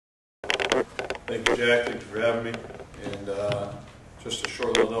Thank you, Jack. Thank you for having me. And just a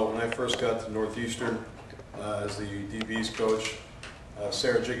short little note, when I first got to Northeastern as the DB's coach,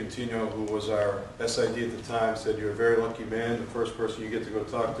 Sarah Gigantino, who was our SID at the time, said, "You're a very lucky man. The first person you get to go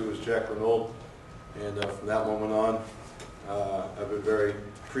talk to is Jack Renault." And from that moment on, I've been very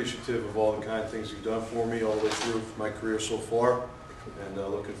appreciative of all the kind things you've done for me all the way through my career so far, and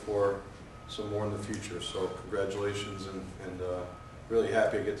looking for some more in the future. So congratulations, and really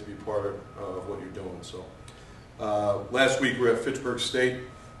happy I get to be part of what you're doing. So last week we were at Fitchburg State.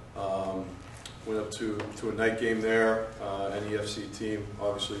 Went up to a night game there, NEFC team.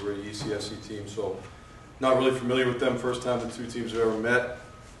 Obviously we're an ECFC team, so not really familiar with them. First time the two teams have ever met.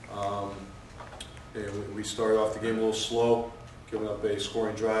 And we started off the game a little slow, giving up a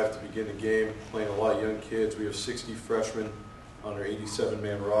scoring drive to begin the game, playing a lot of young kids. We have 60 freshmen on our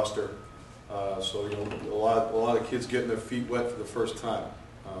 87-man roster. So you know, a lot of kids getting their feet wet for the first time.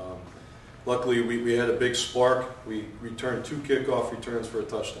 Luckily, we had a big spark. We returned 2 kickoff returns for a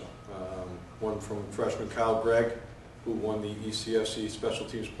touchdown. One from freshman Kyle Gregg, who won the ECFC Special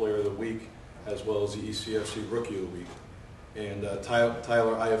Teams Player of the Week, as well as the ECFC Rookie of the Week, and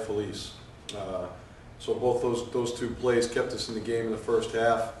Tyler Iafalise. So both those 2 plays kept us in the game in the first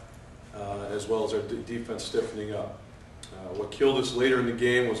half, as well as our defense stiffening up. What killed us later in the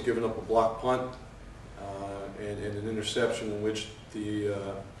game was giving up a block punt and an interception in which the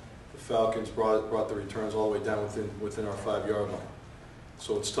Falcons brought the returns all the way down within our 5-yard line.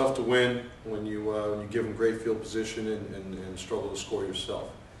 So it's tough to win when you give them great field position and struggle to score yourself.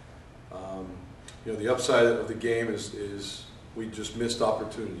 You know, the upside of the game is we just missed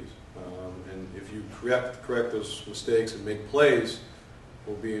opportunities. And if you correct those mistakes and make plays,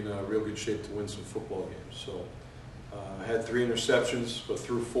 we'll be in real good shape to win some football games. So I had 3 interceptions, but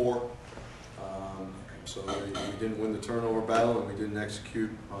threw 4. So we didn't win the turnover battle, and we didn't execute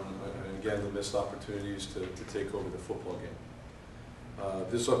on, again, the missed opportunities to take over the football game.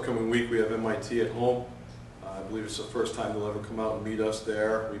 This upcoming week we have MIT at home. I believe it's the first time they'll ever come out and meet us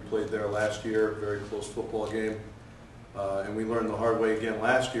there. We played there last year, very close football game. And we learned the hard way again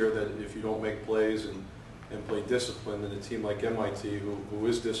last year that if you don't make plays and play discipline, then a team like MIT, who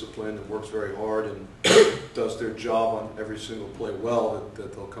is disciplined and works very hard and does their job on every single play well,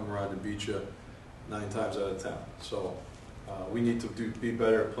 that they'll come around and beat you 9 times out of 10. So we need to be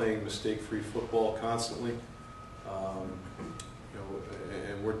better at playing mistake-free football constantly. You know,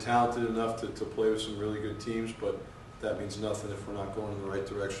 and we're talented enough to play with some really good teams, but that means nothing if we're not going in the right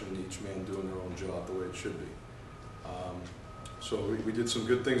direction and each man doing their own job the way it should be. So we did some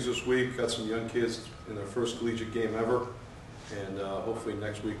good things this week, got some young kids in their first collegiate game ever, and hopefully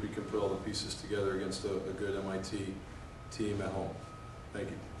next week we can put all the pieces together against a good MIT team at home. Thank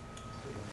you.